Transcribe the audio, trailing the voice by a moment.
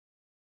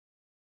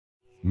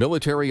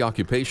Military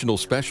Occupational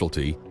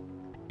Specialty,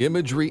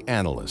 Imagery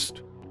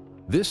Analyst.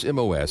 This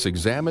MOS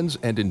examines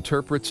and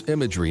interprets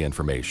imagery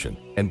information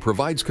and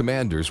provides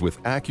commanders with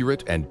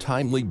accurate and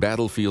timely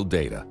battlefield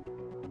data.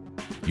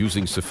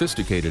 Using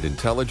sophisticated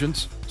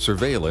intelligence,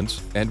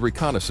 surveillance, and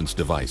reconnaissance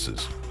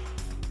devices,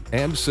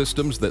 and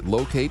systems that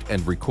locate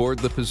and record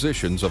the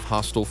positions of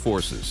hostile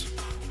forces.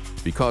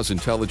 Because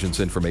intelligence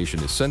information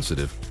is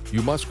sensitive,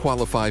 you must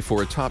qualify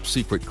for a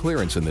top-secret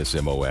clearance in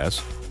this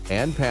MOS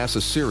and pass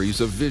a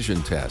series of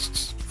vision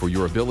tests for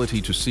your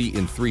ability to see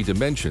in 3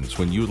 dimensions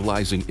when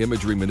utilizing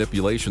imagery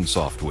manipulation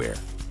software.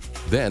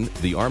 Then,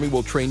 the Army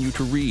will train you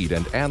to read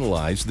and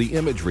analyze the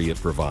imagery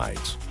it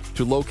provides,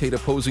 to locate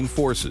opposing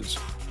forces,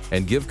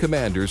 and give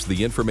commanders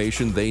the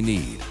information they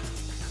need.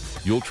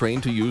 You'll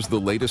train to use the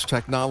latest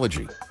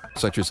technology,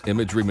 such as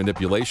imagery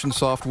manipulation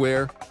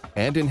software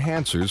and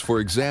enhancers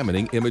for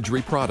examining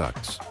imagery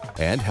products,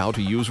 and how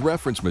to use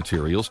reference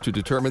materials to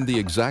determine the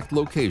exact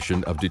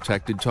location of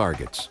detected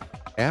targets.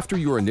 After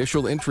your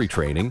initial entry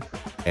training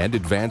and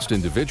advanced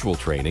individual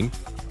training,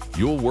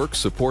 you'll work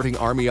supporting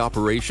Army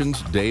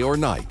operations day or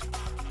night,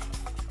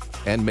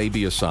 and may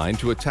be assigned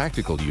to a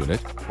tactical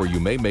unit where you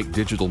may make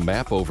digital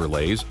map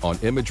overlays on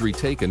imagery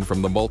taken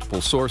from the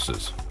multiple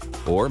sources,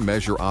 or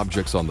measure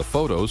objects on the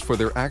photos for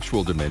their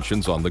actual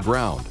dimensions on the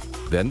ground.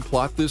 Then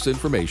plot this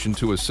information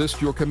to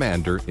assist your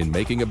commander in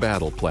making a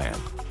battle plan.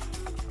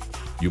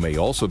 You may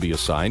also be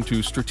assigned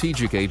to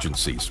strategic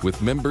agencies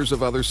with members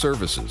of other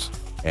services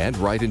and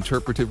write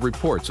interpretive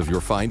reports of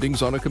your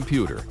findings on a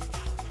computer.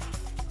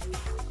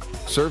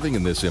 Serving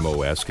in this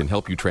MOS can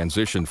help you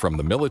transition from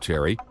the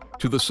military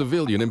to the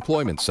civilian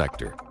employment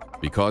sector,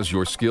 because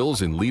your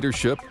skills in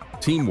leadership,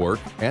 teamwork,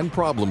 and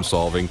problem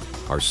solving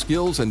are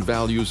skills and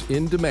values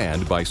in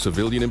demand by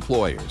civilian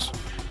employers.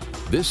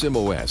 This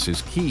MOS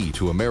is key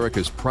to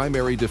America's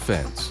primary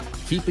defense,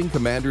 keeping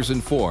commanders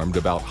informed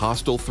about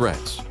hostile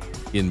threats.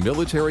 In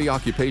Military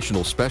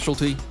Occupational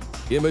Specialty,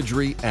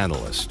 Imagery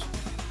Analyst.